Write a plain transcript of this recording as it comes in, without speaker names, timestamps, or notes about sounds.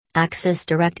Axis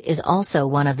Direct is also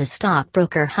one of the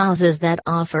stockbroker houses that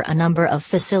offer a number of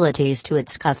facilities to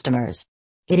its customers.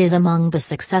 It is among the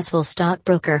successful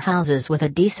stockbroker houses with a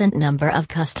decent number of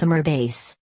customer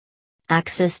base.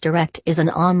 Axis Direct is an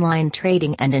online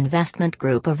trading and investment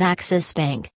group of Axis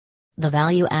Bank. The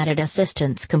value-added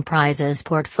assistance comprises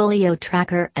portfolio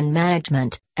tracker and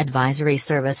management, advisory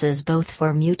services both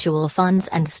for mutual funds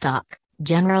and stock,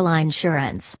 general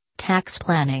insurance, tax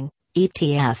planning,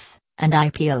 ETF, and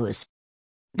IPOs.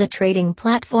 The trading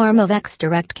platform of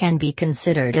XDirect can be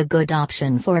considered a good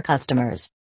option for customers.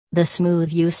 The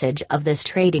smooth usage of this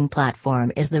trading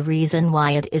platform is the reason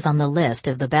why it is on the list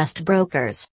of the best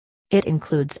brokers. It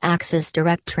includes Axis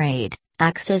Direct Trade,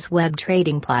 Axis Web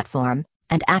Trading Platform,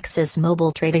 and Axis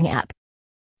Mobile Trading App.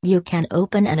 You can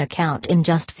open an account in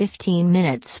just 15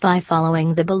 minutes by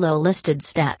following the below listed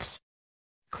steps.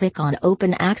 Click on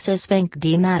Open Axis Bank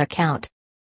Demat Account.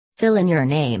 Fill in your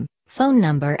name, phone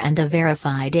number and a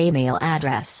verified email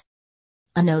address.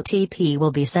 An OTP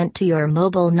will be sent to your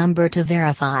mobile number to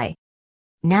verify.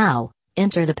 Now,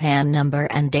 enter the PAN number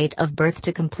and date of birth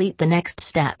to complete the next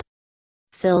step.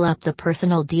 Fill up the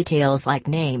personal details like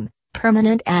name,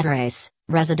 permanent address,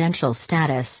 residential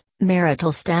status,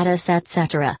 marital status,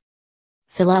 etc.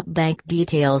 Fill up bank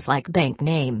details like bank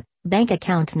name, bank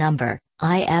account number,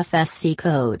 IFSC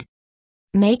code.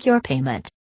 Make your payment.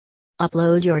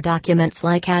 Upload your documents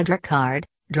like Aadhaar card,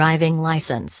 driving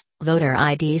license, voter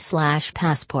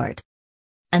ID/passport.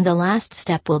 And the last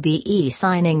step will be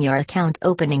e-signing your account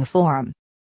opening form.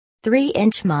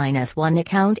 3-1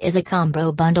 account is a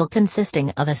combo bundle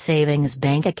consisting of a savings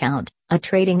bank account, a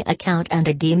trading account and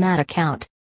a demat account.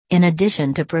 In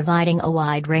addition to providing a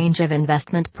wide range of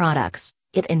investment products,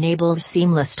 it enables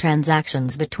seamless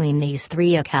transactions between these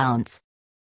three accounts.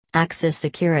 Axis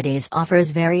Securities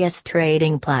offers various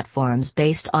trading platforms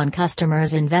based on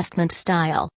customers' investment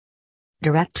style.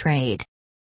 Direct Trade,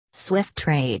 Swift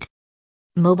Trade,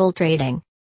 Mobile Trading.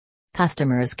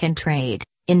 Customers can trade,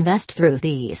 invest through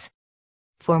these.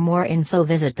 For more info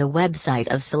visit the website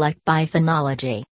of Select by Phonology.